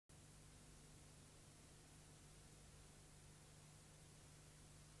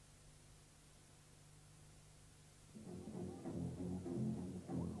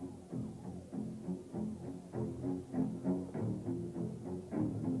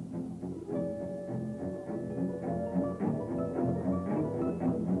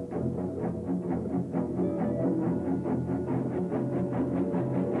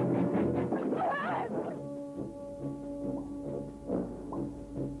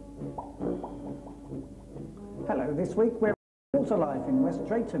Hello, this week we're at Water Life in West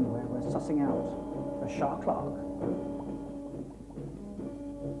Drayton, where we're sussing out a shark lark.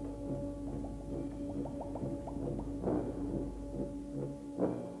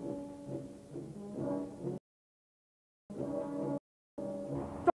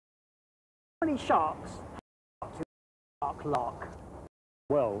 How many sharks have a shark lark?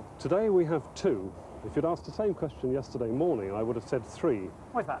 Well, today we have two. If you'd asked the same question yesterday morning, I would have said three.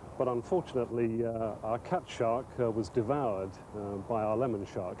 Why's that? But unfortunately, our cat shark was devoured by our lemon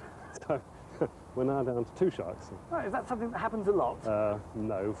shark. So we're now down to two sharks. Oh, is that something that happens a lot?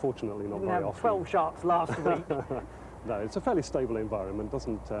 No, fortunately not We very had often. 12 sharks last week. No, it's a fairly stable environment.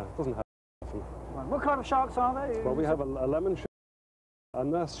 Doesn't happen often. Right. What kind of sharks are they? Well, we have a lemon shark, a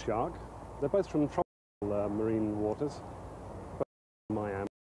nurse shark. They're both from tropical marine waters, both from Miami.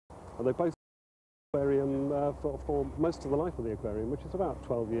 And they both aquarium for most of the life of the aquarium, which is about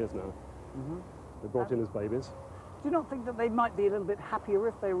 12 years now. They're brought in as babies. Do you not think that they might be a little bit happier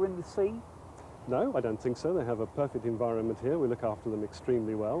if they were in the sea? No, I don't think so. They have a perfect environment here. We look after them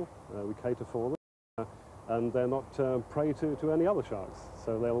extremely well. We cater for them. And they're not prey to any other sharks.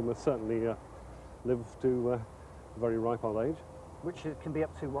 So they'll almost certainly live to a very ripe old age. Which can be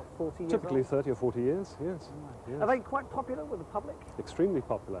up to, what, 40 years Typically old? 30 or 40 years, yes. Right. Yes. Are they quite popular with the public? Extremely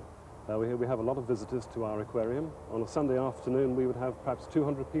popular. We have a lot of visitors to our aquarium. On a Sunday afternoon, we would have perhaps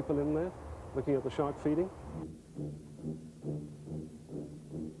 200 people in there looking at the shark feeding.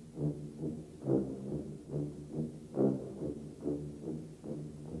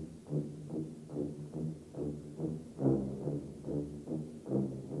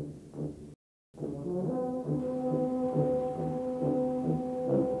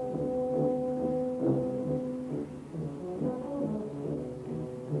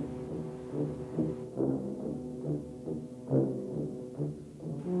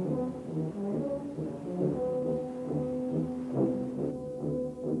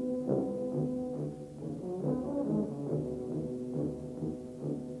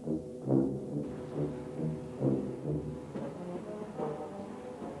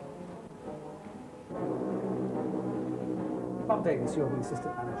 Mark Davis, you're the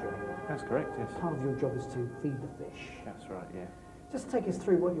assistant manager here. That's correct, yes. Part of your job is to feed the fish. That's right, yeah. Just take us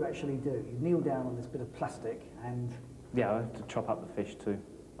through what you actually do. You kneel down on this bit of plastic and... Yeah, I have to chop up the fish too,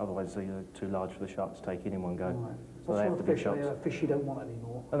 otherwise they're too large for the shark to take in one go. Right. So they have to be chopped. Are they fish you don't want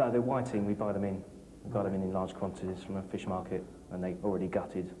anymore? Oh, no, they're whiting, we buy them in. We buy them in large quantities from a fish market, and they're already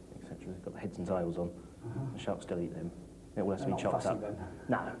gutted, etc. They've got the heads and tails on. The sharks still eat them. It all has to be chopped up. Then.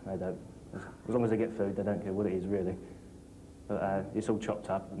 No, they don't. As long as they get food, they don't care what it is, really. But it's all chopped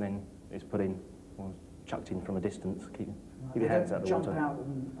up, and then it's put in, or chucked in from a distance. Keep your hands out of the water. Jump out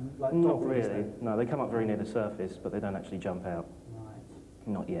and like Not really. No, they come up very near the surface, but they don't actually jump out. Right.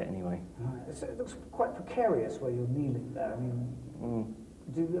 Not yet, anyway. Right. It looks quite precarious where you're kneeling there. I mean,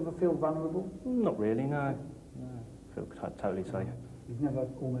 do you ever feel vulnerable? Not really, no. I feel totally safe. You've never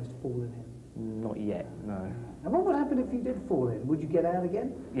almost fallen in? Not yet, no. And what would happen if you did fall in? Would you get out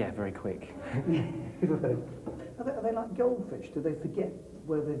again? Yeah, very quick. Are they like goldfish? Do they forget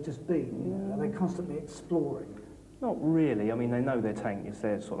where they've just been? You know, are they constantly exploring? Not really. I mean, they know their tank is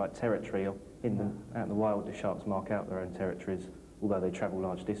their sort of like territory. Out in the wild, the sharks mark out their own territories. Although they travel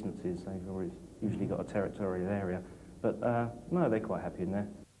large distances, they've always usually got a territorial area. But no, they're quite happy in there.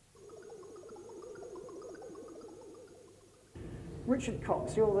 Richard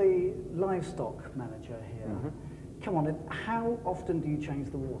Cox, you're the livestock manager here. Come on, how often do you change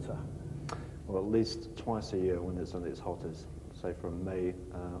the water? Well, at least twice a year when it's at its hottest, say from May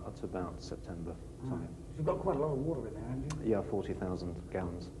up to about September time. You've got quite a lot of water in there, haven't you? Yeah, 40,000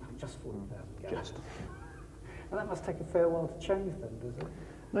 gallons. Just 40,000 gallons. Just. And that must take a fair while to change then, does it?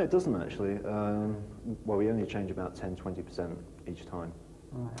 No, it doesn't actually. Well, we only change about 10-20% each time.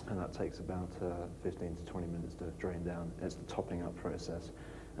 Right. And that takes about 15 to 20 minutes to drain down. It's the topping up process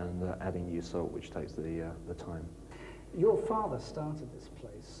and adding new salt, which takes the time. Your father started this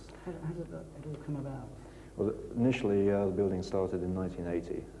place. How did it all come about? Well, initially the building started in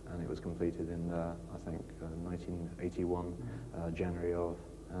 1980 and it was completed in, I think, 1981, January of,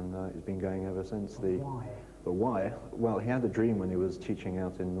 and it's been going ever since. Why? But why? Well, he had a dream when he was teaching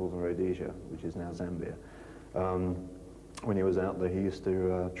out in northern Rhodesia, which is now Zambia. When he was out there, he used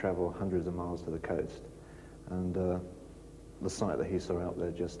to travel hundreds of miles to the coast, and the sight that he saw out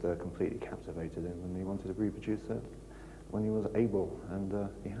there just completely captivated him, and he wanted to reproduce it when he was able, and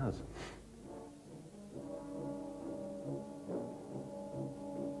he has.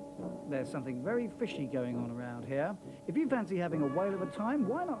 There's something very fishy going on around here. If you fancy having a whale of a time,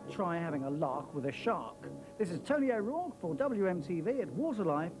 why not try having a lark with a shark? This is Tony O'Rourke for WMTV at Water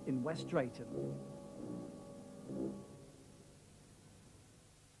Life in West Drayton.